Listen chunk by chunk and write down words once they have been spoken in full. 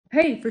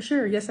Hey, for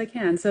sure. Yes, I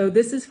can. So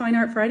this is Fine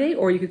Art Friday,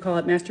 or you could call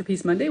it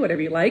Masterpiece Monday, whatever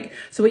you like.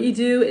 So what you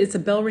do is a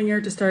bell ringer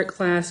to start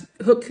class,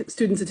 hook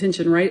students'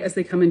 attention right as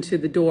they come into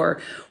the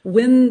door.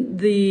 When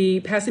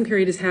the passing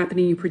period is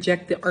happening, you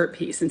project the art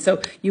piece. And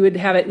so you would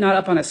have it not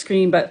up on a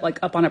screen, but like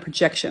up on a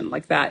projection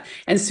like that.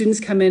 And students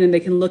come in and they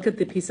can look at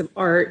the piece of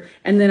art.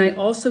 And then I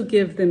also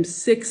give them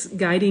 6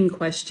 guiding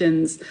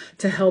questions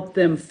to help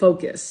them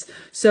focus.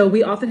 So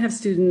we often have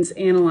students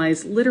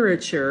analyze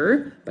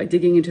literature by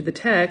digging into the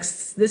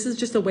texts. This is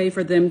just a way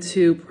for them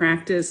to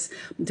practice,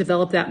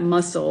 develop that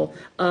muscle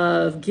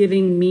of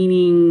giving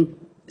meaning,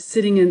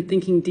 sitting and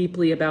thinking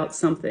deeply about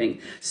something.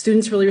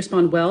 Students really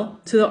respond well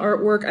to the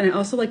artwork, and I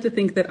also like to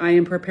think that I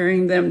am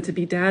preparing them to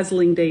be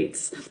dazzling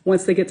dates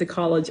once they get to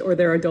college or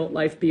their adult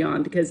life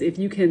beyond, because if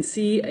you can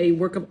see a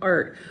work of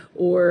art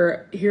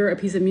or hear a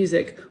piece of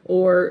music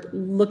or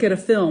look at a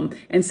film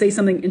and say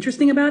something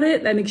interesting about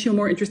it, that makes you a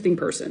more interesting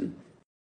person.